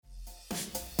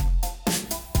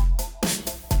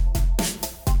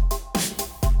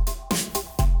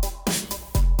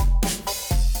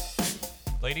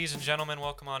Ladies and gentlemen,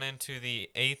 welcome on into the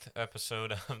 8th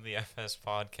episode of the FS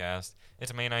Podcast.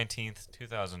 It's May 19th,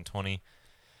 2020.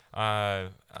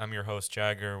 I'm your host,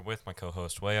 Jagger, with my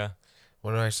co-host, Weya.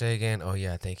 What do I say again? Oh,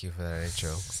 yeah, thank you for that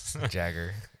intro,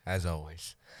 Jagger, as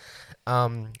always.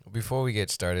 Before we get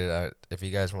started, if you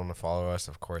guys want to follow us,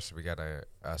 of course, we got our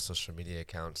social media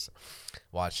accounts.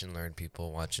 Watch and learn,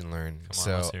 people. Watch and learn.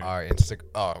 Our Instagram.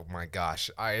 Oh, my gosh.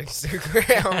 Our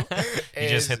Instagram You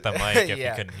just hit the mic if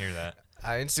you couldn't hear that.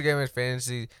 Our Instagram is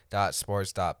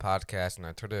fantasy.sports.podcast, and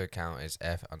our Twitter account is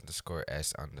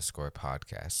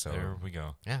F_S_podcast. So there we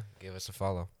go. Yeah, give us a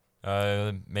follow.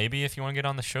 Maybe if you want to get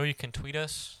on the show, you can tweet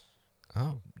us.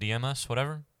 Oh. DM us,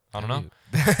 whatever. I don't know.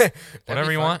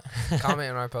 Whatever you want. Comment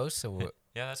on our post. So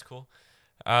yeah, that's cool.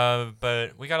 But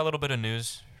we got a little bit of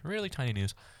news, really tiny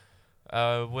news,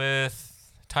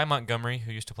 with Ty Montgomery,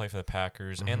 who used to play for the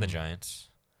Packers and the Giants.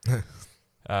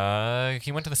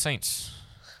 He went to the Saints.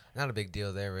 Not a big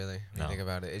deal there, really. When No. you think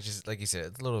about it. It's just, like you said,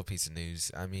 it's a little piece of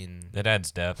news. I mean, It adds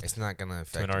depth it's not going to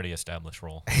affect to an already established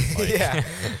role. yeah.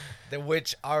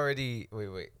 Which already...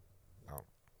 Wait. Oh.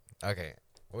 Okay.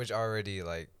 Which already,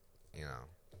 like, you know...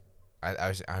 I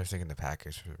was thinking the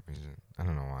Packers for a reason. I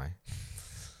don't know why.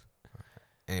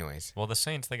 Anyways. Well, the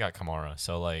Saints, they got Kamara.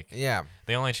 So, like, Yeah.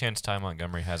 the only chance Ty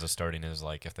Montgomery has of starting is,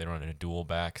 like, if they run a dual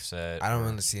back set. I don't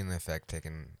really see an effect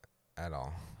taken at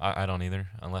all. I don't either,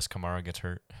 unless Kamara gets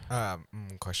hurt.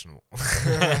 Questionable.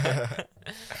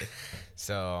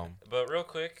 So. But real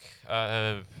quick,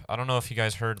 I don't know if you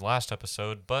guys heard last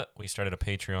episode, but we started a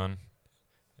Patreon.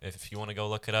 If you want to go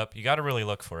look it up, you got to really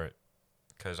look for it,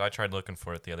 because I tried looking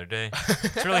for it the other day.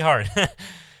 It's really hard.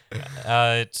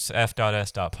 It's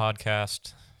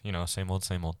f.s.podcast. You know, same old,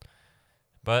 same old.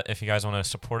 But if you guys want to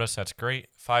support us, that's great.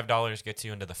 $5 gets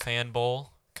you into the Fan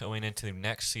Bowl going into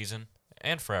next season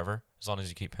and forever, as long as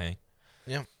you keep paying.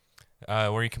 Yeah.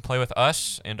 Where you can play with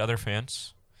us and other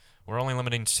fans. We're only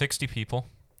limiting 60 people,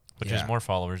 which is more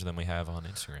followers than we have on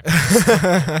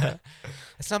Instagram.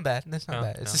 It's not bad. That's not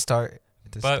bad. It's a start.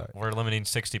 We're limiting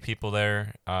 60 people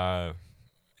there. Or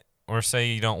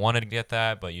say you don't want to get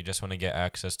that, but you just want to get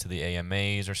access to the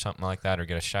AMAs or something like that, or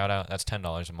get a shout out. That's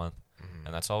 $10 a month,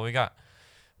 and that's all we got.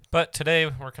 But today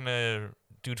we're gonna,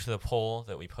 due to the poll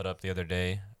that we put up the other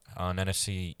day on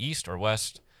NFC East or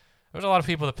West, there was a lot of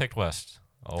people that picked West.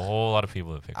 A whole lot of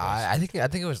people that picked West. I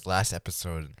think it was last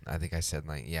episode. I think I said,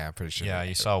 like, yeah, I'm pretty sure. Yeah,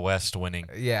 you saw West winning.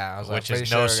 Yeah, I was which like,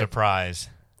 is no surprise.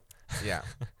 Yeah.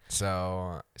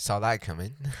 So saw that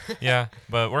coming. Yeah,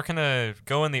 but we're gonna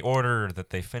go in the order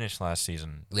that they finished last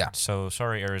season. Yeah. So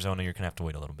sorry, Arizona, you're gonna have to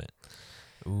wait a little bit.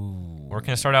 Ooh. We're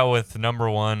gonna start out with number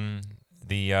one,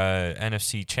 the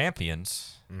NFC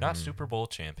champions, not Super Bowl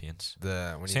champions.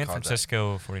 San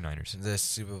Francisco 49ers. The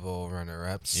Super Bowl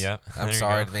runner-ups. Yep. I'm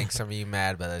sorry to make some of you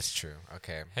mad, but that's true.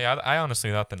 Okay. Hey, I honestly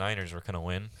thought the Niners were gonna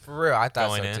win. For real, I thought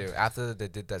Going so in. too. After they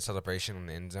did that celebration in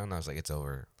the end zone, I was like, it's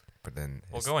over. But then,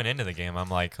 Well, going into the game, I'm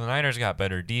like, the Niners got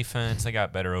better defense, they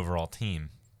got better overall team,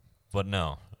 but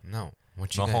no.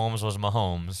 What you Mahomes was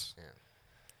Mahomes. Yeah.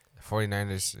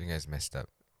 49ers, you guys messed up.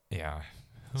 Yeah.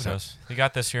 Who knows? You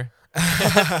got this year.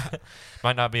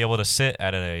 Might not be able to sit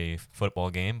at a football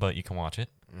game, but you can watch it.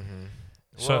 Mm-hmm.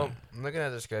 So, Well, looking at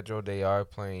the schedule, they are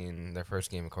playing their first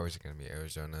game, of course, is going to be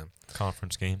Arizona.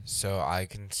 conference game. So I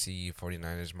can see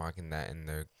 49ers marking that in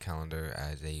their calendar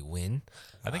as a win.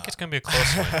 I think it's going to be a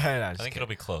close win. I I think it'll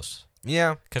be close.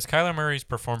 Yeah. Because Kyler Murray's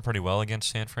performed pretty well against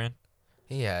San Fran.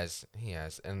 He has.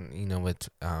 And, you know, with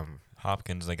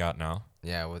Hopkins they got now.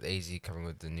 yeah, with AZ coming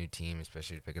with the new team,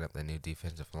 especially picking up the new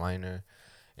defensive liner,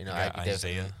 you know, They got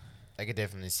Isaiah. I could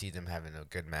definitely see them having a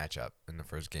good matchup in the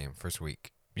first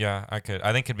week. Yeah, I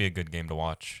think it'd be a good game to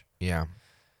watch. Yeah.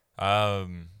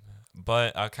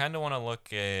 But I kind of want to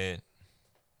look at.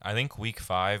 I think Week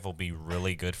 5 will be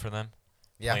really good for them.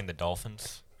 Yeah. Playing the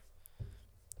Dolphins.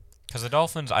 Because the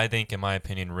Dolphins, I think, in my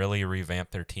opinion, really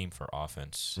revamped their team for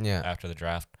offense. Yeah. After the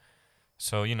draft.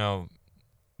 So you know,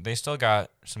 they still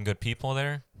got some good people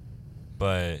there,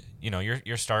 but you know,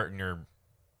 you're starting your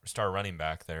star running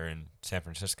back there in San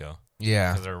Francisco.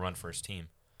 Yeah. Because they're a run first team.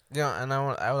 Yeah, and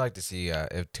I would like to see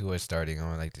if Tua's starting. I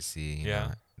would like to see you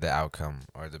know, the outcome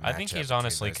or the matchup. I think he's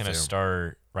honestly going to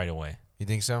start right away. You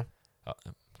think so?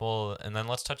 Well, and then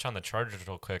let's touch on the Chargers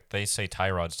real quick. They say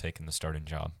Tyrod's taking the starting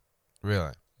job.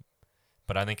 Really?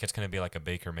 But I think it's going to be like a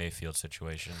Baker Mayfield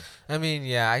situation. I mean,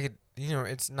 yeah, I could. You know,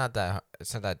 it's not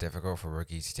that difficult for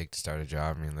rookies to take the starter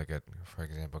job. I mean, look at, for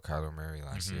example, Kyler Murray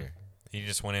last year. He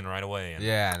just went in right away. And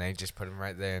and they just put him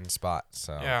right there in the spot.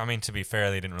 So yeah, I mean, to be fair,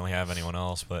 they didn't really have anyone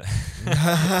else, but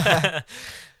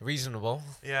reasonable.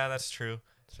 Yeah, that's true.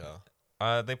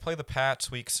 So they play the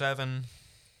Pats Week 7.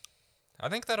 I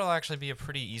think that'll actually be a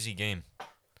pretty easy game.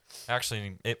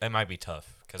 Actually, it might be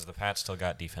tough because the Pats still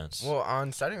got defense.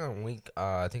 Well, starting on week,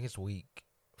 I think it's week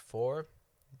 4,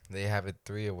 they have a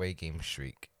 3 away game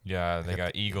streak. Yeah, they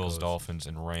got Eagles, Dolphins,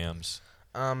 and Rams.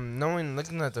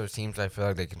 Looking at those teams, I feel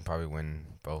like they can probably win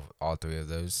all 3 of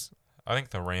those. I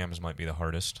think the Rams might be the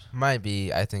hardest. Might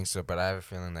be, I think so, but I have a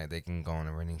feeling like they can go on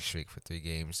a winning streak for 3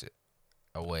 games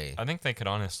away. I think they could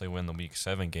honestly win the Week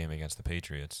 7 game against the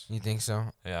Patriots. You think so?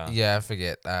 Yeah. Yeah, I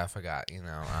forgot.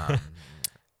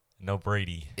 No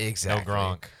Brady. Exactly. No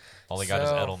Gronk. All they got is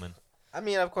Edelman. I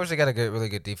mean, of course, they got a really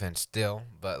good defense still,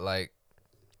 but like,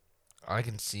 I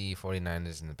can see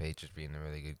 49ers and the Patriots being a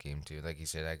really good game too. Like you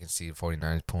said, I can see the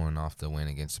 49ers pulling off the win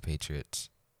against the Patriots.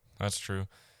 That's true.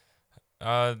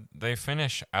 They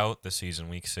finish out the season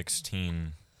Week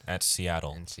 16 at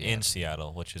Seattle. In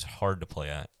Seattle, which is hard to play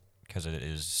at because it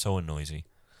is so noisy.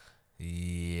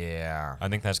 Yeah. I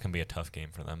think that's going to be a tough game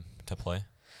for them to play.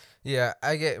 Yeah,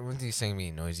 I get when you're saying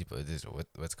being noisy, but this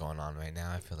what's going on right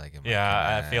now. I feel like it might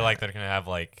I feel like they're going to have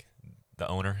like the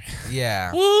owner.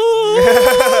 Yeah. Woo!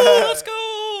 Let's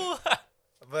go!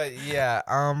 But yeah,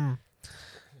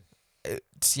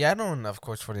 Seattle and of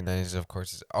course 49ers of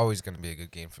course is always going to be a good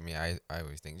game for me. I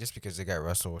always think just because they got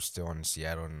Russell still in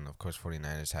Seattle and of course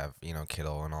 49ers have,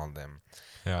 Kittle and all of them.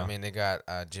 Yeah. I mean, they got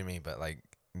Jimmy, but like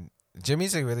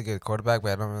Jimmy's a really good quarterback,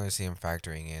 but I don't really see him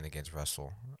factoring in against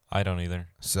Russell. I don't either.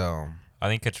 So I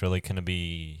think it's really going to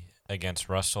be against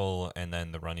Russell and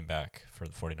then the running back for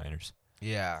the 49ers.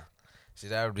 Yeah. See,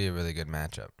 that would be a really good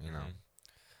matchup,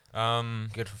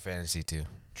 Good for fantasy too.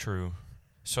 True.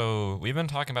 So we've been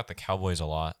talking about the Cowboys a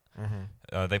lot.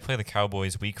 Mm-hmm. They play the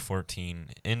Cowboys Week 14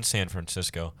 in San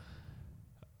Francisco.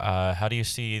 How do you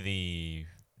see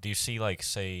do you see like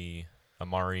say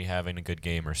Amari having a good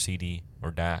game or CD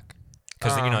or Dak?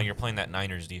 Because you're playing that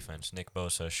Niners defense, Nick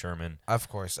Bosa, Sherman. Of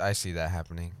course, I see that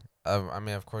happening. I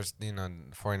mean, of course,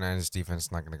 49ers defense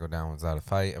is not going to go down without a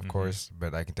fight, of course,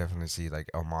 but I can definitely see like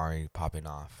Amari popping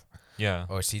off. Yeah.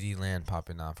 Or CD Land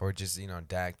popping off, or just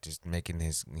Dak just making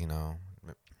his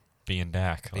being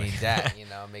Dak. Being Dak,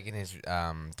 making his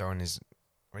throwing his,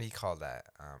 what do you call that?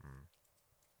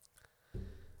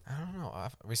 I don't know.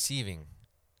 Receiving.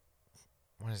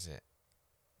 What is it?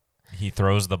 He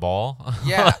throws the ball.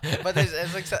 Yeah, but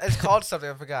it's called something.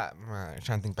 I forgot. I'm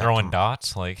trying to think back. Throwing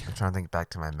dots, like. I'm trying to think back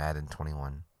to my Madden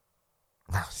 21.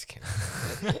 No, I'm just kidding.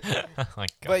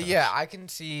 Like, but yeah, I can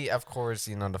see, of course,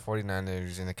 the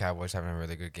 49ers and the Cowboys having a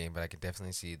really good game, but I can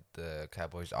definitely see the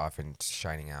Cowboys offense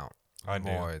shining out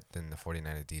more than the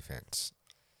 49er defense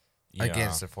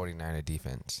against the 49er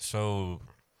defense. So,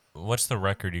 what's the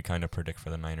record you kind of predict for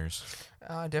the Niners?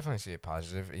 I definitely see it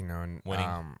positive,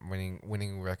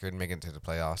 winning record, making it to the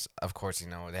playoffs. Of course,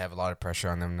 they have a lot of pressure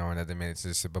on them knowing that they made it to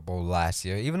the Super Bowl last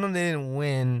year. Even though they didn't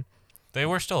win, they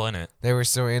were still in it. They were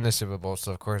still in the Super Bowl,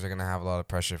 so of course they're going to have a lot of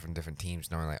pressure from different teams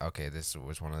knowing like, okay, this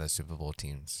was one of the Super Bowl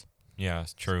teams. Yeah,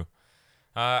 it's true.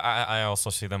 I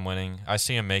also see them winning. I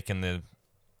see them making the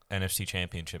NFC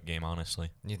Championship game,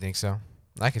 honestly. You think so?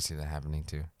 I could see that happening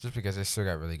too. Just because they still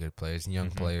got really good players,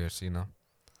 young players,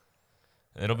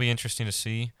 It'll be interesting to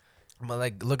see. But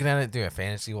like looking at it, dude,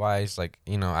 fantasy wise, like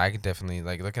I could definitely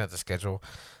like looking at the schedule,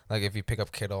 like if you pick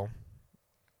up Kittle,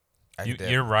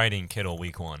 you're riding Kittle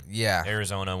Week 1. Yeah,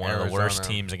 Arizona, one of the worst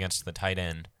teams against the tight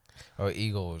end. Or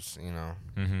Eagles,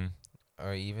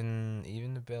 or even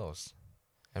the Bills.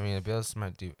 I mean, the Bills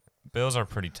might do. Bills are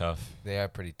pretty tough. They are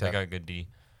pretty tough. They got good D.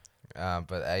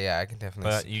 But I can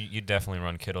definitely. But you definitely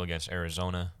run Kittle against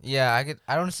Arizona. Yeah,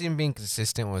 I don't see him being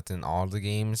consistent within all the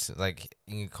games. Like,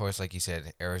 of course, like you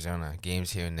said, Arizona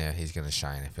games here and there, he's gonna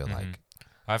shine. I feel like.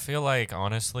 I feel like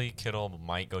honestly, Kittle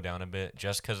might go down a bit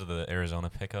just because of the Arizona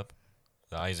pickup,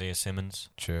 the Isaiah Simmons.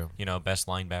 True. Best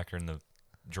linebacker in the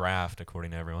draft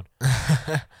according to everyone.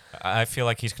 I feel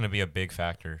like he's gonna be a big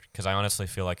factor because I honestly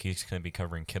feel like he's gonna be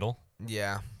covering Kittle.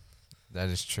 Yeah, that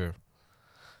is true.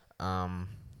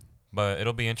 But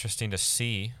it'll be interesting to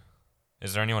see.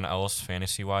 Is there anyone else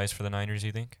fantasy-wise for the Niners,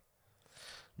 you think?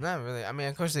 Not really. I mean,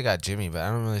 of course they got Jimmy, but I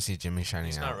don't really see Jimmy shining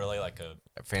out. He's not really like a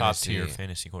top-tier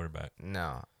fantasy quarterback.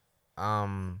 No. I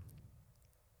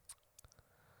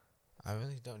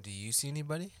really don't. Do you see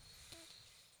anybody?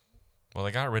 Well,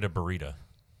 they got rid of Burrito,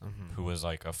 who was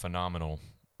like a phenomenal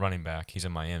running back. He's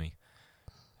in Miami.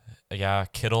 Yeah,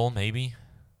 Kittle, maybe.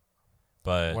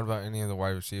 But what about any of the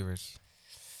wide receivers?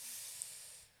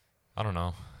 I don't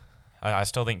know. I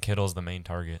still think Kittle's the main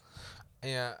target.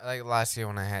 Yeah, like last year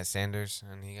when I had Sanders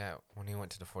and when he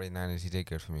went to the 49ers, he did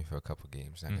good for me for a couple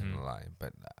games. I'm not gonna lie,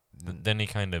 but then he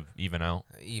kind of even out.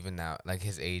 Like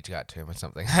his age got to him or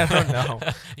something. I don't know.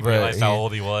 He realized how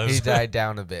old he was. He died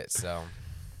down a bit. So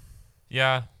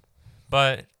Yeah,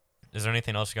 but is there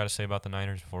anything else you got to say about the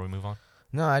Niners before we move on?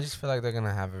 No, I just feel like they're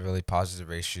gonna have a really positive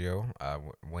ratio,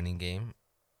 winning game.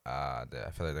 I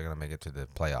feel like they're gonna make it to the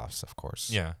playoffs, of course.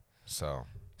 Yeah. So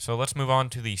let's move on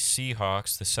to the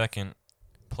Seahawks, the second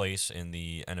place in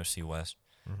the NFC West.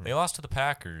 They lost to the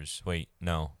Packers. Wait,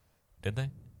 no. Did they?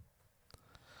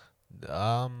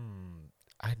 I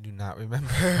do not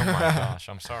remember. Oh my gosh,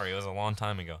 I'm sorry. It was a long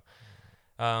time ago.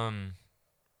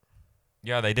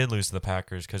 Yeah, they did lose to the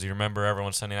Packers because you remember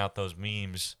everyone sending out those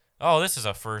memes. Oh, this is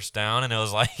a first down, and it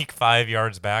was like 5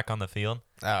 yards back on the field.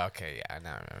 Oh, okay, yeah, I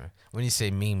now remember. When you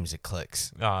say memes, it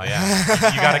clicks. Oh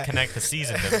yeah, you got to connect the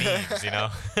season to memes, you know.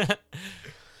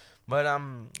 But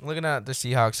looking at the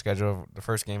Seahawks schedule, the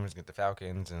first game is against the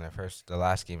Falcons, and the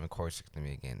last game, of course, is going to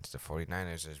be against the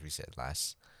 49ers, as we said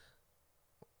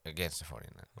against the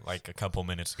 49ers. Like a couple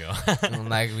minutes ago.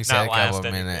 Like we said, a couple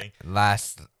anything. minutes.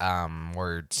 Last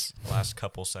words. Last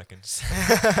couple seconds.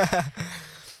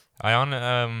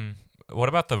 What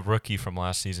about the rookie from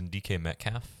last season, DK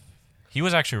Metcalf? He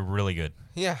was actually really good.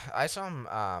 Yeah, I saw him.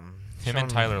 Him and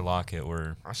Tyler Lockett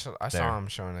were. I saw him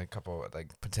showing a couple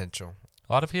potential.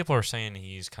 A lot of people are saying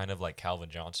he's kind of like Calvin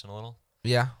Johnson a little.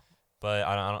 Yeah, but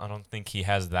I don't think he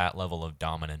has that level of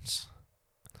dominance.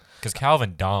 Because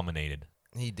Calvin dominated.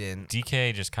 He didn't.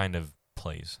 DK just kind of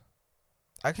plays.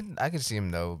 I can see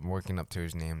him though working up to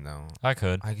his name though. I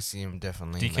could see him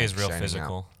definitely. DK's real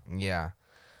physical. Out. Yeah.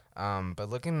 But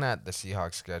looking at the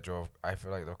Seahawks schedule, I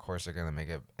feel like, of course, they're going to make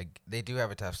it. They do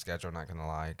have a tough schedule, not going to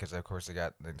lie, because, of course, they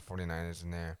got the 49ers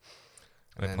in there.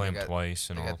 They play them twice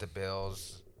and all. They got the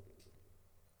Bills.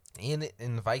 And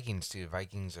the Vikings, too. The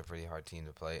Vikings are a pretty hard team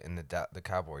to play. And the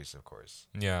Cowboys, of course.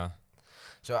 Yeah.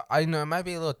 So, I know it might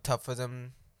be a little tough for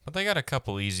them. But they got a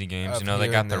couple easy games. They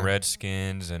got the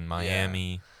Redskins and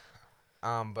Miami.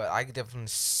 Yeah. But I could definitely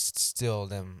still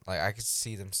them. Like, I could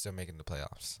see them still making the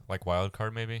playoffs. Like wild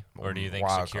card, maybe? Or do you think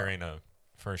securing a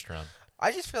first round?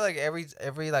 I just feel like every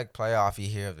playoff you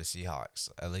hear of the Seahawks,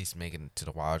 at least making it to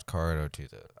the wild card or to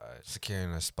the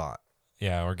securing a spot.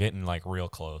 Yeah, we're getting like real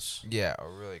close. Yeah,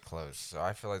 or really close. So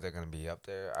I feel like they're gonna be up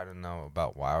there. I don't know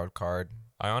about wild card.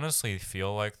 I honestly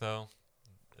feel like though,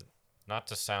 not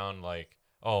to sound like,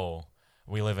 oh,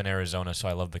 we live in Arizona, so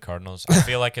I love the Cardinals. I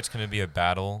feel like it's gonna be a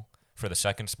battle for the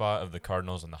second spot of the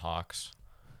Cardinals and the Hawks,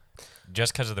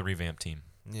 just because of the revamped team.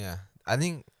 Yeah, I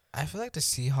feel like the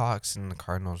Seahawks and the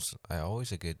Cardinals are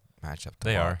always a good matchup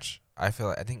to watch. I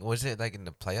think was it like in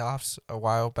the playoffs a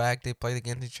while back they played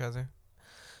against each other?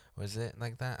 Was it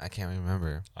like that? I can't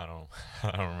remember. I don't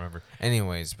remember.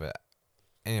 Anyways, but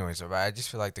I just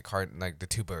feel like the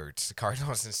two birds, the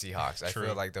Cardinals and Seahawks. True. I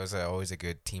feel like those are always a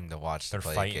good team to watch. They're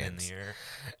play fighting against. in the air.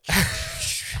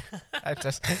 I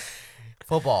just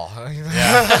football.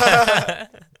 Yeah.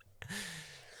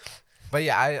 But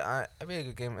yeah, I be a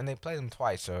good game, and they play them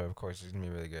twice, so of course it's gonna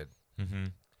be really good. Mm-hmm.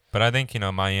 But I think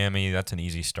Miami. That's an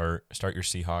easy start. Start your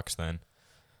Seahawks then.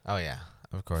 Oh yeah,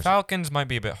 of course. Falcons might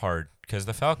be a bit hard because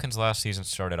the Falcons last season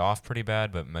started off pretty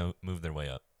bad, but moved their way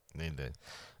up. They did.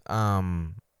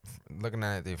 Looking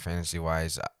at it fantasy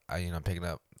wise, picking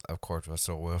up, of course,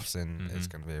 Russell Wilson is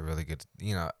gonna be a really good.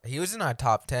 He was in our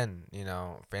top 10.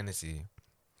 Fantasy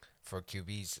for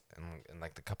QBs in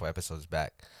like a couple episodes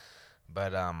back,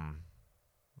 but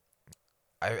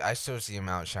I still see him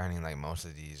outshining like most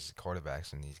of these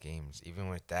quarterbacks in these games. Even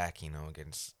with Dak,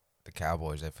 against the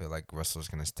Cowboys, I feel like Russell's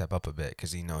gonna step up a bit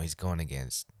because he's going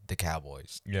against the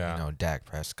Cowboys. Yeah. Dak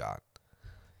Prescott.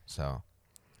 So.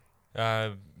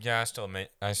 Yeah,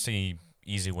 I see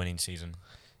easy winning season.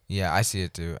 Yeah, I see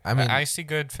it too. I mean, I see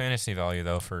good fantasy value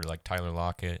though for like Tyler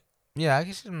Lockett. Yeah, I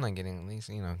can see him like getting at least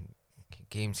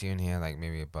games here and here, like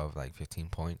maybe above like 15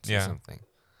 points or something.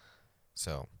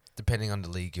 So depending on the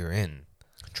league you're in.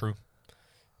 True.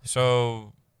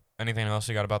 So, anything else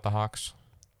you got about the Hawks?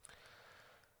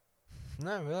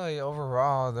 Not really.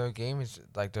 Overall, their game is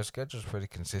their schedule's pretty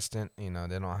consistent. They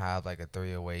don't have like a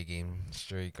 3 away game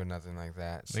streak or nothing like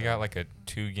that. They got like a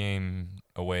 2-game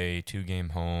away, 2-game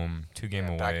home, 2-game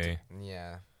away.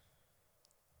 Yeah.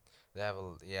 They have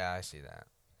I see that.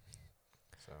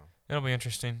 So it'll be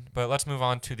interesting. But let's move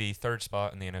on to the third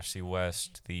spot in the NFC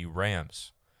West, the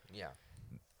Rams. Yeah.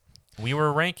 We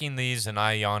were ranking these, and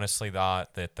I honestly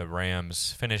thought that the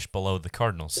Rams finished below the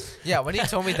Cardinals. Yeah, when he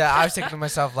told me that, I was thinking to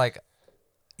myself,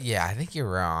 yeah, I think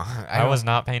you're wrong. I was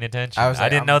not paying attention. I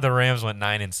didn't know the Rams went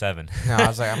 9-7. No, I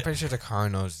was like, I'm pretty sure the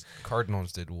Cardinals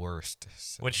did worst.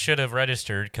 So. Which should have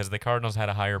registered because the Cardinals had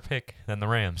a higher pick than the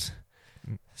Rams.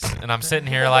 And I'm sitting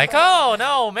here like, oh,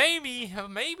 no, maybe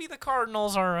the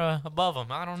Cardinals are above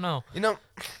them. I don't know.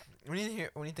 When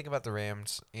you think about the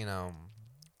Rams,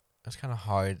 it's kind of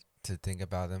hard to think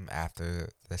about them after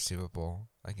the Super Bowl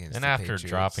against And the after Patriots.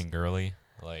 dropping Gurley,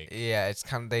 like Yeah, it's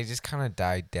kind of they just kind of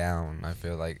died down. I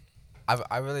feel like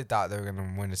I really thought they were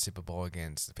gonna win the Super Bowl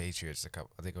against the Patriots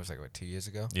I think it was like 2 years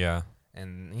ago, yeah,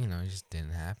 and it just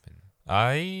didn't happen.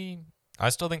 I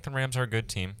still think the Rams are a good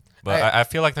team, but I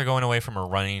feel like they're going away from a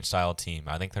running style team.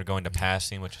 I think they're going to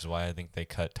passing, which is why I think they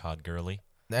cut Todd Gurley.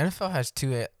 The NFL has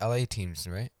two LA teams,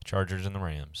 right? Chargers and the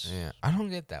Rams. Yeah, I don't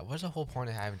get that. What's the whole point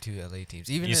of having two LA teams?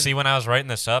 You see, when I was writing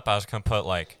this up, I was gonna put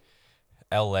like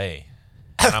LA,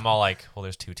 and I'm all like, well,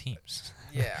 there's two teams.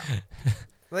 Yeah.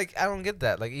 Like, I don't get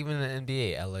that. Like, even in the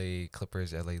NBA, LA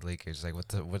Clippers, LA Lakers. Like, what?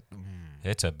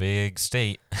 It's a big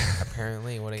state.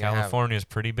 Apparently, what do you California's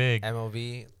pretty big. have?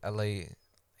 MLB, LA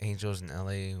Angels, and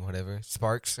LA whatever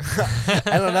Sparks.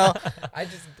 I don't know.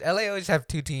 LA always have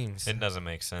two teams. It doesn't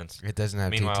make sense. It doesn't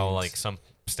have two teams. Meanwhile, like some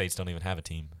states don't even have a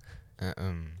team.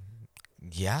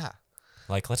 Yeah.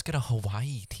 Like, let's get a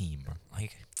Hawaii team.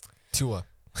 Like, Tua.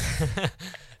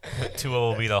 Tua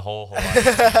will be the whole Hawaii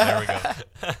team. There we go.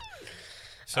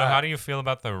 So, how do you feel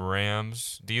about the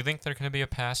Rams? Do you think they're going to be a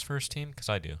pass-first team? Because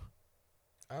I do.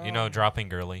 Dropping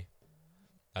Gurley.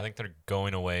 I think they're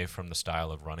going away from the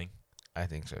style of running. I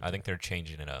think so, too. I think they're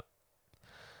changing it up.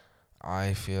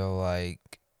 I feel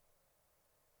like...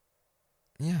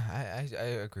 Yeah, I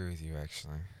agree with you,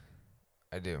 actually.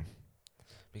 I do.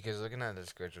 Because looking at the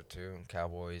schedule, too,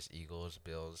 Cowboys, Eagles,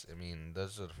 Bills, I mean,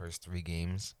 those are the first 3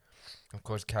 games. Of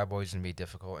course, Cowboys going to be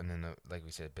difficult, and then, like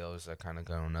we said, Bills are kind of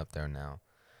going up there now.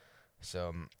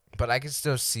 So, but I can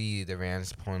still see the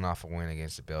Rams pulling off a win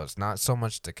against the Bills. Not so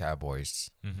much the Cowboys.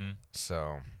 Mm-hmm.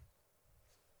 So,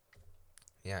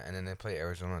 yeah, and then they play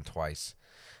Arizona twice.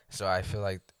 So I feel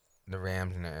like the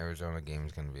Rams and the Arizona game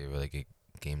is going to be a really good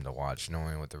game to watch,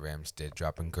 knowing what the Rams did,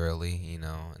 dropping Gurley, and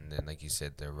then, like you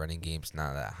said, their running game's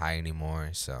not that high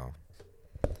anymore. So,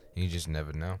 you just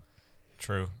never know.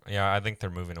 True. Yeah, I think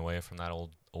they're moving away from that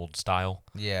old style.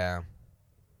 Yeah.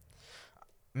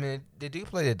 I mean, they do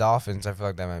play the Dolphins. I feel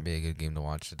like that might be a good game to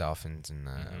watch, the Dolphins and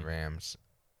the Rams.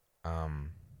 What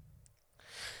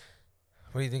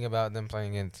do you think about them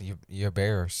playing against your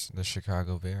Bears, the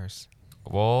Chicago Bears?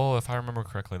 Well, if I remember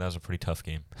correctly, that was a pretty tough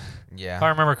game. Yeah. If I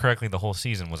remember correctly, the whole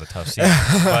season was a tough season.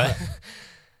 But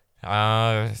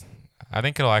I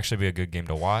think it'll actually be a good game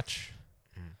to watch.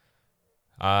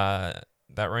 That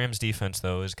Rams defense,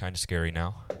 though, is kind of scary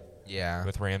now. Yeah.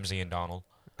 With Ramsey and Donald.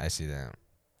 I see that.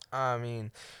 I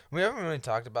mean, we haven't really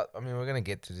talked about... I mean, we're going to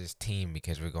get to this team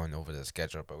because we're going over the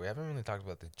schedule, but we haven't really talked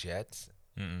about the Jets.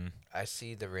 Mm-mm. I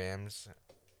see the Rams,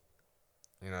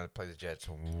 play the Jets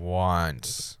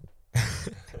once.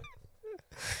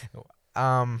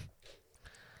 Of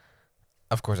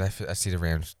course, I see the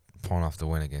Rams pulling off the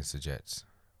win against the Jets.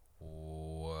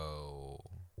 Whoa.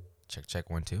 Check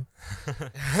 1, 2.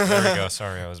 There we go.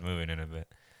 Sorry, I was moving in a bit.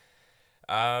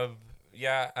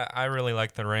 Yeah, I really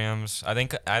like the Rams. I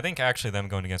think actually them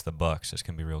going against the Bucks is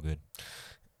gonna be real good.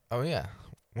 Oh yeah,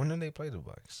 when did they play the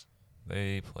Bucks?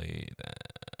 They played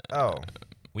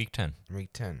week 10. Week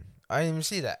 10. I didn't even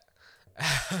see that.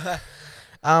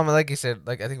 Like you said,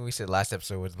 I think we said last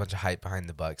episode with a bunch of hype behind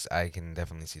the Bucks. I can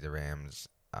definitely see the Rams.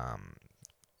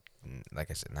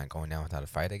 Like I said, not going down without a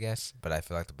fight, I guess. But I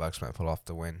feel like the Bucks might pull off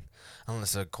the win,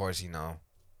 unless of course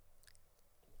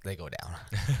they go down.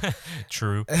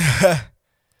 True.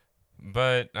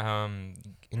 But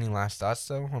any last thoughts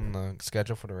though on the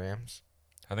schedule for the Rams?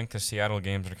 I think the Seattle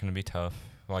games are going to be tough,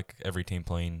 like every team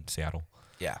playing Seattle.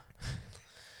 Yeah.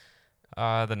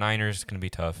 The Niners going to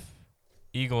be tough.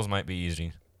 Eagles might be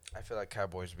easy. I feel like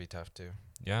Cowboys would be tough too.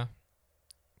 Yeah.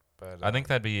 But I think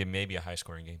that'd be maybe a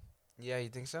high-scoring game. Yeah, you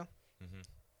think so? Mm-hmm.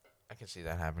 I can see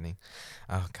that happening.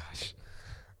 Oh gosh.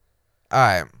 All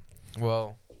right.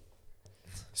 Well.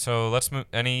 So let's move.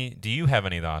 Do you have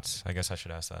any thoughts? I guess I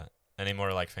should ask that. Any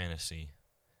more like fantasy?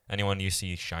 Anyone you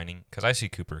see shining? Because I see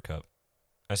Cooper Kupp.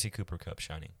 I see Cooper Kupp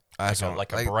shining.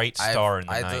 Like a bright star in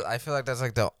the night. I feel like that's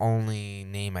like the only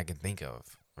name I can think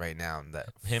of right now that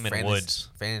him and Woods.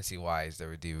 Fantasy wise, that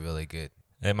would do really good.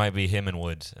 It might be him and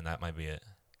Woods, and that might be it.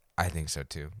 I think so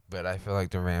too. But I feel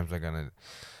like the Rams are gonna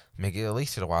make it at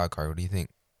least to the wild card. What do you think?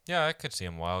 Yeah, I could see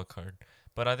him wild card,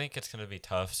 but I think it's gonna be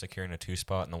tough securing a 2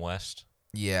 spot in the West.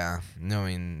 Yeah,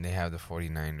 knowing they have the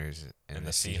 49ers and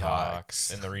the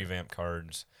Seahawks and the revamped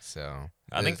Cards. So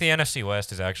I think the NFC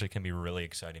West is actually can be really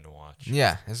exciting to watch.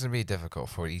 Yeah, it's gonna be difficult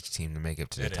for each team to make it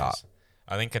to the top.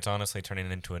 I think it's honestly turning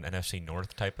into an NFC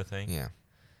North type of thing. Yeah,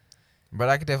 but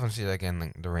I could definitely see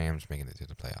again the Rams making it to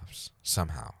the playoffs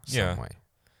somehow, some way.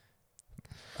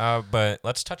 But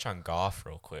let's touch on Goff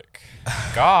real quick.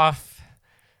 Goff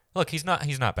Look, he's not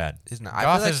bad. He's not.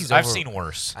 Goff is. I've seen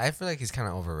worse. I feel like he's kind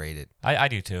of overrated. I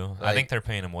do too. I Like- think they're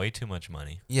paying him way too much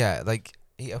money. Yeah, like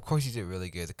of course he did really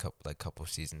good a couple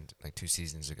seasons, like 2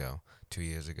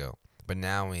 years ago. But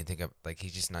now when you think of like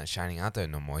he's just not shining out there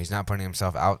no more. He's not putting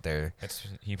himself out there.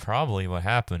 He probably what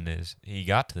happened is he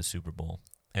got to the Super Bowl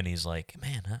and he's like,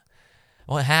 man,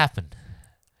 what happened?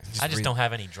 I just don't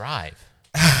have any drive.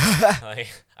 Like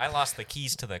I lost the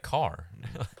keys to the car.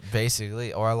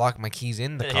 Basically, or I locked my keys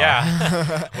in the car.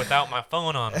 Yeah, without my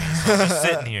phone on me, so I'm just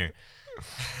sitting here.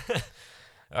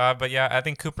 But yeah, I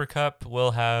think Cooper Kupp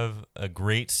will have a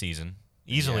great season,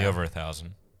 easily Yeah. over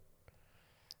 1,000.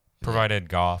 Provided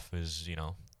Goff is,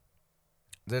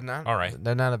 They're not all right.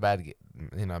 They're not a bad,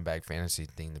 bad fantasy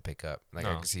thing to pick up. Like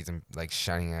I No. could see them like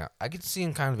shining out. I could see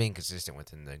them kind of being consistent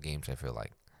within the games. I feel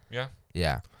like. Yeah.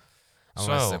 Yeah.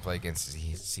 Unless So- they play against the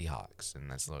Seahawks, and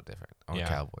that's a little different. Or Yeah.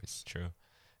 Cowboys. True.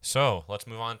 So let's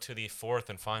move on to the fourth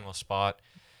and final spot.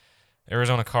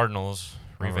 Arizona Cardinals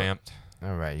revamped.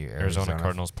 All right, you Arizona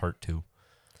Cardinals Part 2.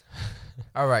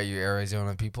 All right, you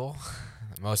Arizona people.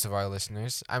 Most of our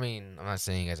listeners. I mean, I'm not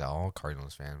saying you guys are all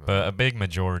Cardinals fans, But a big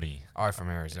majority. are from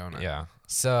Arizona. Yeah.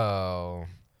 So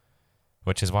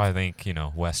Which is why I think,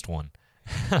 West won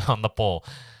on the poll.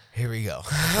 here we go.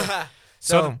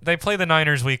 So they play the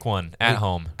Niners week 1 at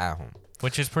home, At home,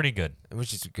 which is pretty good.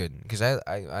 which is good because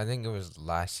I think it was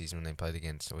last season when they played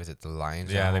against, was it the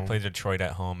Lions? Yeah, at they home? played Detroit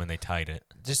at home and they tied it.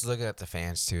 Just looking at the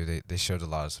fans too, they showed a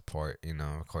lot of support.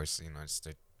 Of course, it's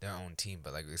their own team,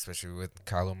 but like especially with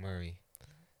Kyler Murray.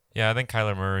 Yeah, I think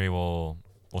Kyler Murray will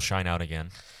shine out again.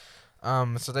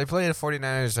 So they played the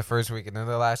 49ers the first week, and then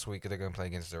the last week they're gonna play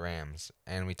against the Rams.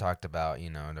 And we talked about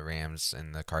the Rams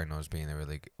and the Cardinals being a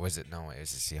really it was the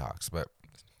Seahawks, but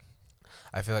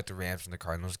I feel like the Rams and the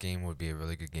Cardinals game would be a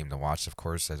really good game to watch, of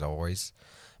course, as always.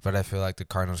 But I feel like the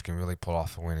Cardinals can really pull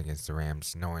off a win against the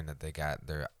Rams, knowing that they got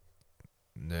their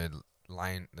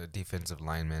defensive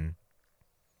lineman.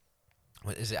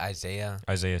 What is it, Isaiah?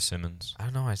 Isaiah Simmons. I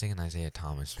don't know. I was thinking Isaiah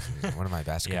Thomas. One of my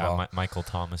basketball. Yeah, Michael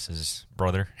Thomas's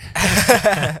brother.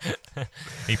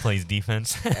 He plays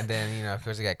defense. And then, of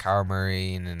course, they got Kyler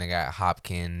Murray, and then they got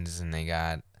Hopkins, and they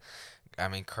got,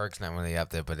 Kirk's not really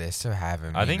up there, but they still have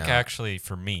him. I think actually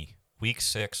for me, week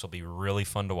 6 will be really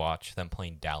fun to watch them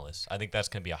playing Dallas. I think that's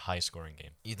going to be a high-scoring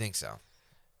game. You think so?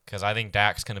 Because I think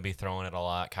Dak's going to be throwing it a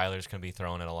lot. Kyler's going to be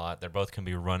throwing it a lot. They're both going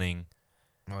to be running.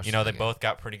 They both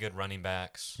got pretty good running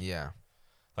backs. Yeah.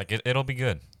 Like, it'll be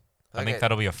good. I think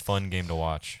that'll be a fun game to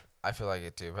watch. I feel like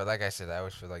it too. But like I said, I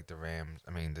always feel like the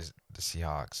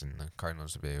Seahawks and the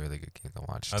Cardinals would be a really good game to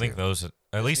watch. I think those,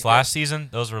 at least because- last season,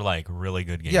 those were like really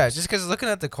good games. Yeah, just because looking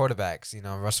at the quarterbacks,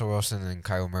 Russell Wilson and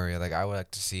Kyler Murray, like I would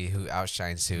like to see who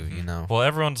outshines who, Well,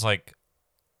 everyone's like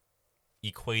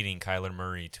equating Kyler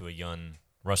Murray to a young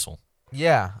Russell.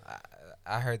 Yeah,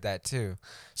 I heard that too.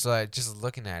 So like, just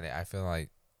looking at it, I feel like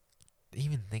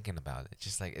even thinking about it,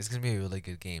 just like it's gonna be a really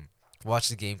good game. Watch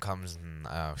the game comes and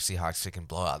Seahawks freaking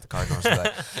blow out the Cardinals.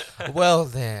 Like, well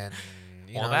then,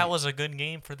 that was a good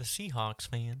game for the Seahawks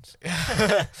fans.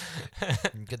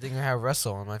 good thing I have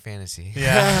Russell on my fantasy.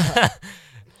 Yeah.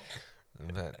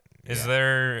 But, Is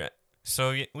there?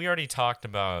 So we already talked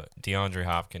about DeAndre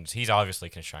Hopkins. He's obviously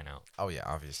gonna shine out. Oh yeah,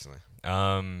 obviously.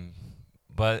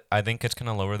 But I think it's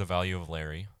gonna lower the value of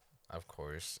Larry. Of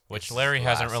course. Which It's Larry the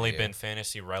hasn't last really year. been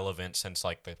fantasy relevant since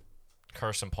like the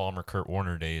Carson Palmer, Kurt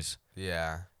Warner days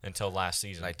Yeah, until last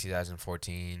season. like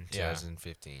 2014, Yeah.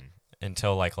 2015.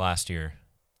 Until like last year.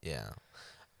 Yeah.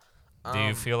 Do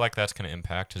you feel like that's gonna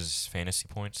impact his fantasy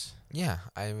points? Yeah,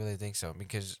 I really think so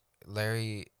because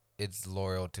Larry is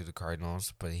loyal to the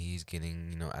Cardinals, but he's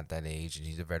getting, at that age and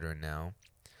he's a veteran now.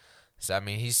 So,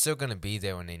 he's still going to be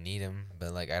there when they need him,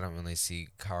 but, I don't really see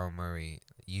Kyler Murray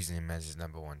using him as his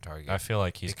number one target. I feel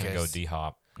like he's gonna go Because-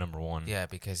 D-Hop number 1. Yeah,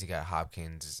 because he got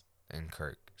Hopkins and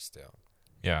Kirk still.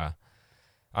 Yeah.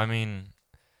 I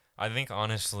think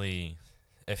honestly,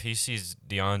 if he sees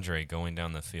DeAndre going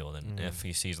down the field and if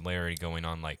he sees Larry going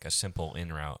on like a simple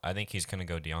in route, I think he's gonna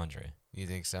go DeAndre. You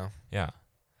think so? Yeah.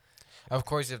 Of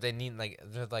course, if they need,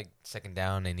 they're second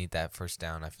down, they need that first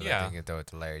down. I feel Yeah. like they can throw it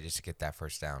to Larry just to get that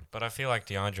first down. But I feel like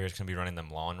DeAndre is gonna be running them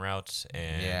long routes,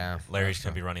 and Yeah, Larry's that's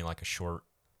gonna be running like a short.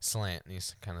 Slant,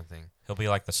 this kind of thing. He'll be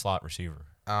like the slot receiver.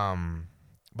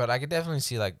 But I could definitely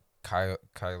see, Kyler,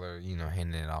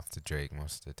 handing it off to Drake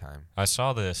most of the time. I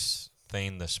saw this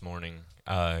thing this morning,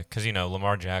 because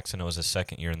Lamar Jackson, it was his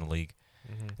second year in the league,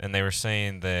 and they were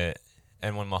saying that,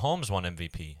 and when Mahomes won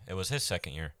MVP, it was his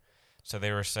second year. So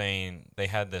they were saying they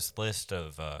had this list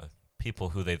of people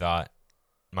who they thought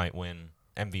might win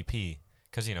MVP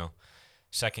because,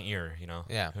 second year,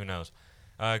 Yeah. who knows.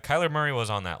 Kyler Murray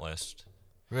was on that list.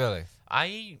 Really?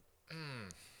 I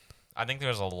think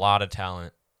there's a lot of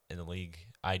talent in the league.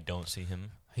 I don't see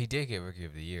him. He did get Rookie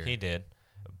of the Year. He did,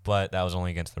 but that was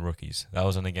only against the rookies. That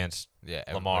wasn't against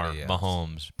Lamar, everybody else.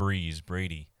 Mahomes, Breeze,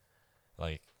 Brady.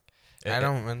 Like, I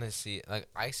don't really see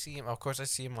I see him. Of course, I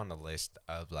see him on the list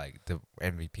of like the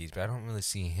MVPs, but I don't really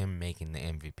see him making the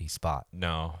MVP spot.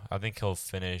 No, I think he'll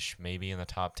finish maybe in the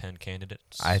top 10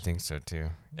 candidates. I think so too.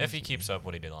 If he keeps up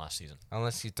what he did last season.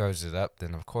 Unless he throws it up,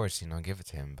 then of course give it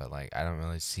to him. But like, I don't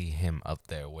really see him up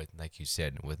there with, like you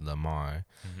said, with Lamar,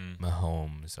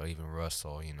 Mahomes, or even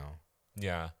Russell.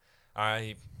 Yeah,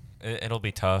 it'll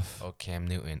be tough. Oh, Cam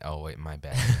Newton. Oh wait, my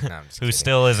bad. No, I'm just Who kidding.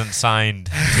 still isn't signed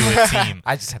to a team.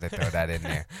 I just had to throw that in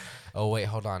there. Oh wait,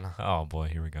 hold on. Oh boy,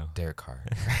 here we go. Derek Carr.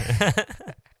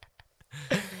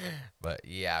 But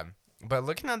yeah, but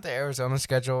looking at the Arizona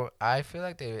schedule, I feel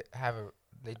like they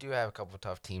do have a couple of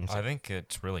tough teams. I think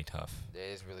it's really tough. It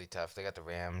is really tough. They got the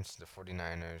Rams, the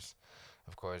 49ers,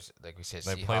 of course, like we said,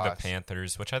 They Seahawks. play the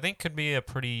Panthers, which I think could be a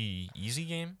pretty easy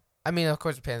game. I mean, of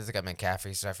course, the Panthers got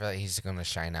McCaffrey, so I feel like he's going to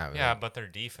shine out. Yeah, but their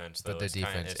defense, though. But their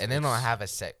defense. And they don't have a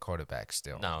set quarterback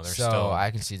still. No, they're so still.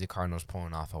 I can see the Cardinals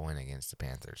pulling off a win against the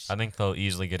Panthers. I think they'll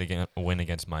easily get a win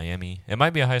against Miami. It might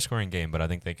be a high-scoring game, but I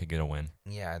think they could get a win.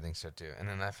 Yeah, I think so, too. And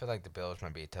then I feel like the Bills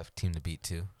might be a tough team to beat,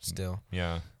 too, still.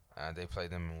 Yeah. They play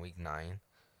them in Week 9.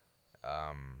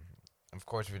 Of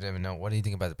course, we don't even know. What do you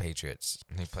think about the Patriots?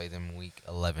 They play them in Week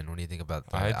 11. What do you think about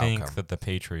the I outcome? think that the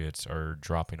Patriots are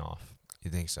dropping off. You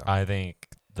think so? I think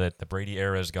that the Brady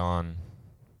era is gone.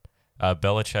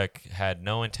 Belichick had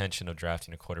no intention of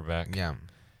drafting a quarterback. Yeah.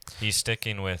 He's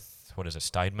sticking with,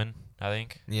 Steidman, I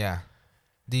think? Yeah.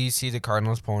 Do you see the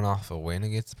Cardinals pulling off a win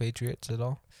against the Patriots at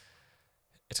all?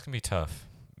 It's going to be tough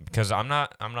because I'm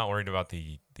not worried about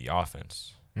the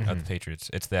offense of the Patriots.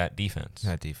 It's that defense.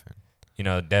 That defense.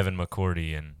 Devin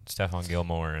McCourty and Stephon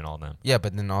Gilmore and all them. Yeah,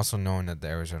 but then also knowing that the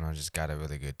Arizona just got a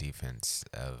really good defense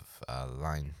of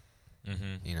line.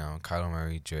 Kyler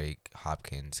Murray, Drake,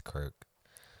 Hopkins, Kirk.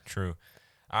 True.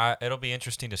 It'll be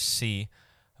interesting to see,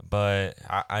 but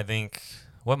I think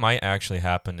what might actually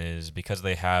happen is because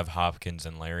they have Hopkins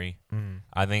and Larry,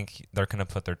 I think they're going to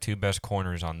put their two best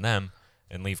corners on them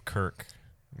and leave Kirk.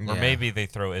 Or maybe they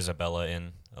throw Isabella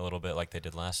in a little bit like they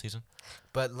did last season.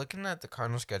 But looking at the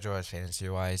Cardinals' schedule as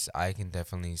fantasy-wise, I can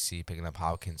definitely see picking up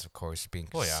Hopkins, of course, being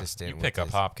consistent. You pick up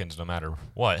Hopkins no matter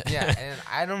what. Yeah,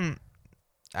 and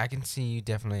I can see you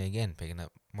definitely, again, picking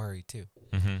up Murray, too.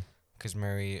 Because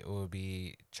Murray will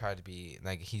try to be,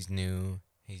 like, he's new,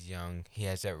 he's young, he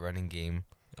has that running game.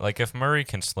 Like, if Murray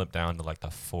can slip down to, like, the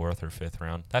 4th or 5th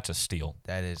round, that's a steal.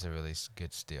 That is a really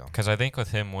good steal. Because I think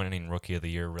with him winning Rookie of the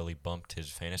Year really bumped his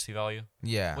fantasy value.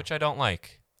 Yeah. Which I don't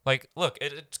like. Like, look,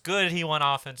 it's good he won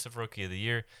Offensive Rookie of the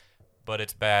Year, but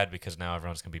it's bad because now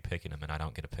everyone's going to be picking him, and I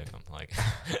don't get to pick him. Like,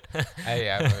 Hey,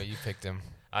 I remember you picked him.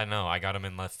 I know. I got him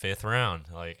in the 5th round.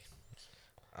 Like,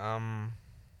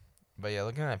 but yeah,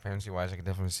 looking at fantasy-wise, I can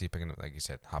definitely see picking up, like you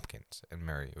said, Hopkins and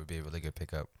Murray. It would be a really good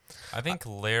pickup. I think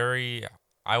Larry,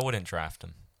 I wouldn't draft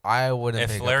him. I wouldn't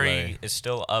If pick Larry up is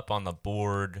still up on the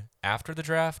board after the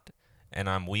draft and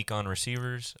I'm weak on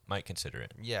receivers, might consider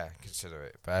it. Yeah, consider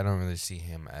it. But I don't really see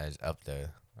him as up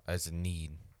there, as a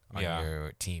need on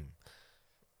your team.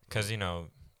 Because,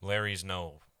 Larry's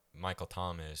no Michael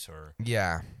Thomas or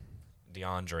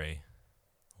DeAndre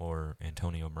or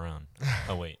Antonio Brown.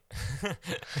 Oh, wait.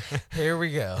 Here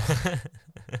we go.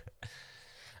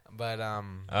 But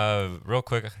real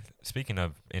quick, speaking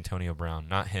of Antonio Brown,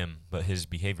 not him, but his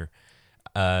behavior.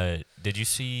 Did you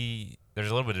see? There's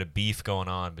a little bit of beef going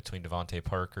on between Devontae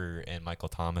Parker and Michael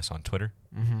Thomas on Twitter.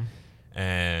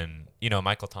 And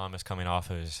Michael Thomas coming off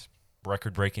his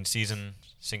record-breaking season,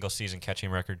 single-season catching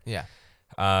record. Yeah.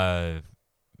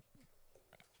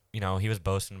 He was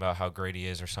boasting about how great he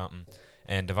is or something,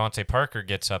 and Devontae Parker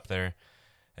gets up there,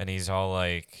 and he's all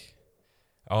like,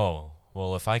 "Oh,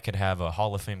 well, if I could have a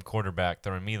Hall of Fame quarterback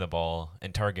throwing me the ball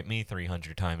and target me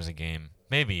 300 times a game,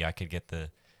 maybe I could get the..."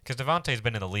 Because Devontae's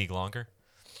been in the league longer.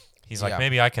 He's like,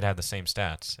 maybe I could have the same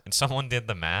stats. And someone did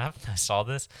the math. I saw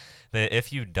this. That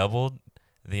if you doubled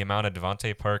the amount of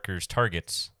Devontae Parker's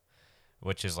targets,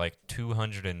 which is like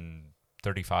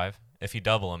 235, if you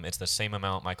double them, it's the same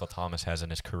amount Michael Thomas has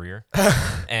in his career.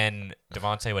 And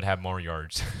Devontae would have more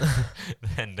yards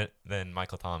than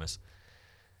Michael Thomas.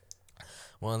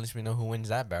 Well, at least we know who wins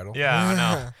that battle.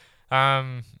 Yeah, I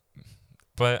know.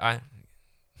 But I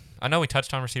know we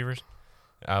touched on receivers.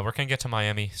 We're going to get to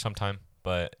Miami sometime.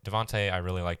 But Devontae, I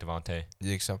really like Devontae. You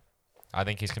think so? I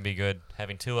think he's going to be good.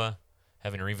 Having Tua,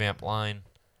 having a revamped line.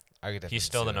 He's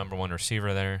still the number one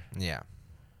receiver there. Yeah.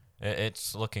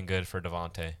 It's looking good for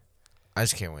Devontae. I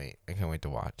just can't wait. I can't wait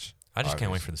to watch. I just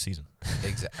can't wait for the season.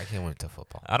 I can't wait till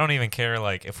football. I don't even care,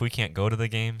 like, if we can't go to the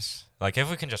games. Like, if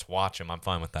we can just watch them, I'm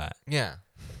fine with that. Yeah.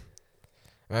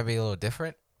 It might be a little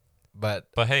different, but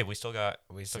hey, we still got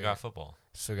football.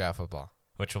 Still got football.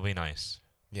 Which will be nice.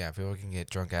 Yeah, people can get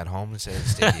drunk at home instead of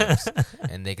stadiums,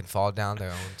 and they can fall down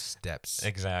their own steps.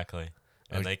 Exactly.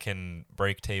 And they can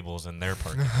break tables in their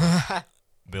parking lot.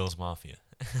 Bills Mafia.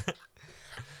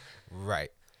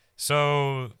 Right.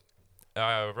 So,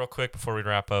 real quick before we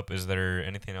wrap up, is there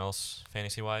anything else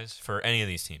fantasy-wise for any of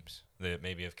these teams that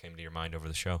maybe have came to your mind over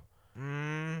the show?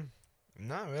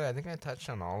 Not really. I think I touched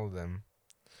on all of them.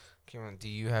 Do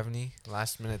you have any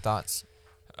last-minute thoughts?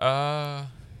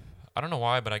 I don't know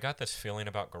why, but I got this feeling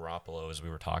about Garoppolo as we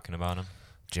were talking about him.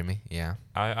 Jimmy, yeah.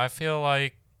 I feel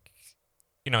like,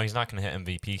 he's not going to hit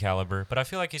MVP caliber, but I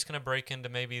feel like he's going to break into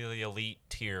maybe the elite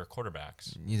tier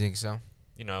quarterbacks. You think so?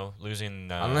 Losing...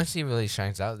 Unless he really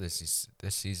shines out this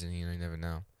season, you never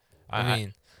know.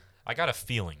 I got a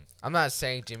feeling. I'm not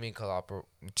saying Jimmy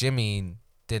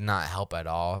did not help at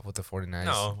all with the 49ers.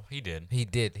 No, he did. He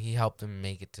did. He helped them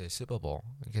make it to the Super Bowl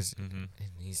because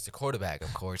he's the quarterback,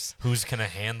 of course. Who's going to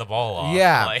hand the ball off?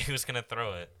 Yeah. Like, who's going to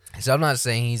throw it? So I'm not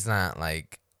saying he's not,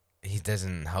 he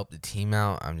doesn't help the team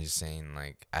out. I'm just saying,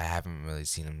 I haven't really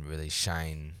seen him really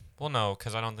shine. Well, no,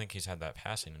 because I don't think he's had that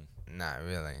passing Not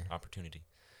really. opportunity.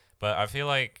 But I feel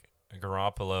like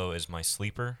Garoppolo is my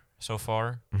sleeper so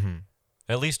far. Mm-hmm.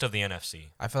 At least of the NFC.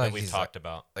 I feel like we've he's talked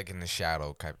about. Like in the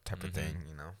shadow type of thing,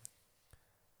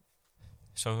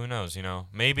 So who knows,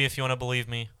 Maybe if you want to believe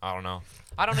me, I don't know.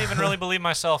 I don't even really believe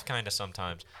myself kind of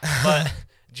sometimes. But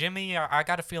Jimmy, I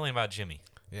got a feeling about Jimmy.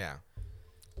 Yeah.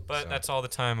 But that's all the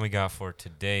time we got for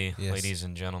today, ladies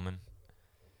and gentlemen.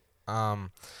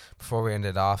 Before we end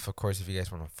it off, of course, if you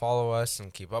guys want to follow us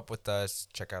and keep up with us,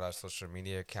 check out our social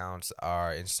media accounts.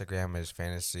 Our Instagram is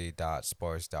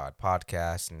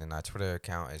fantasy.sports.podcast, and then our Twitter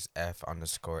account is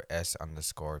F_S_podcast.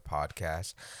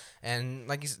 And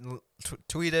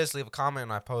tweet us, leave a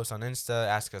comment on our post on Insta,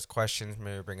 ask us questions,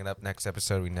 maybe bring it up next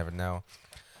episode. We never know.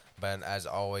 But as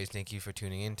always, thank you for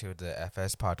tuning in to the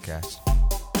FS podcast.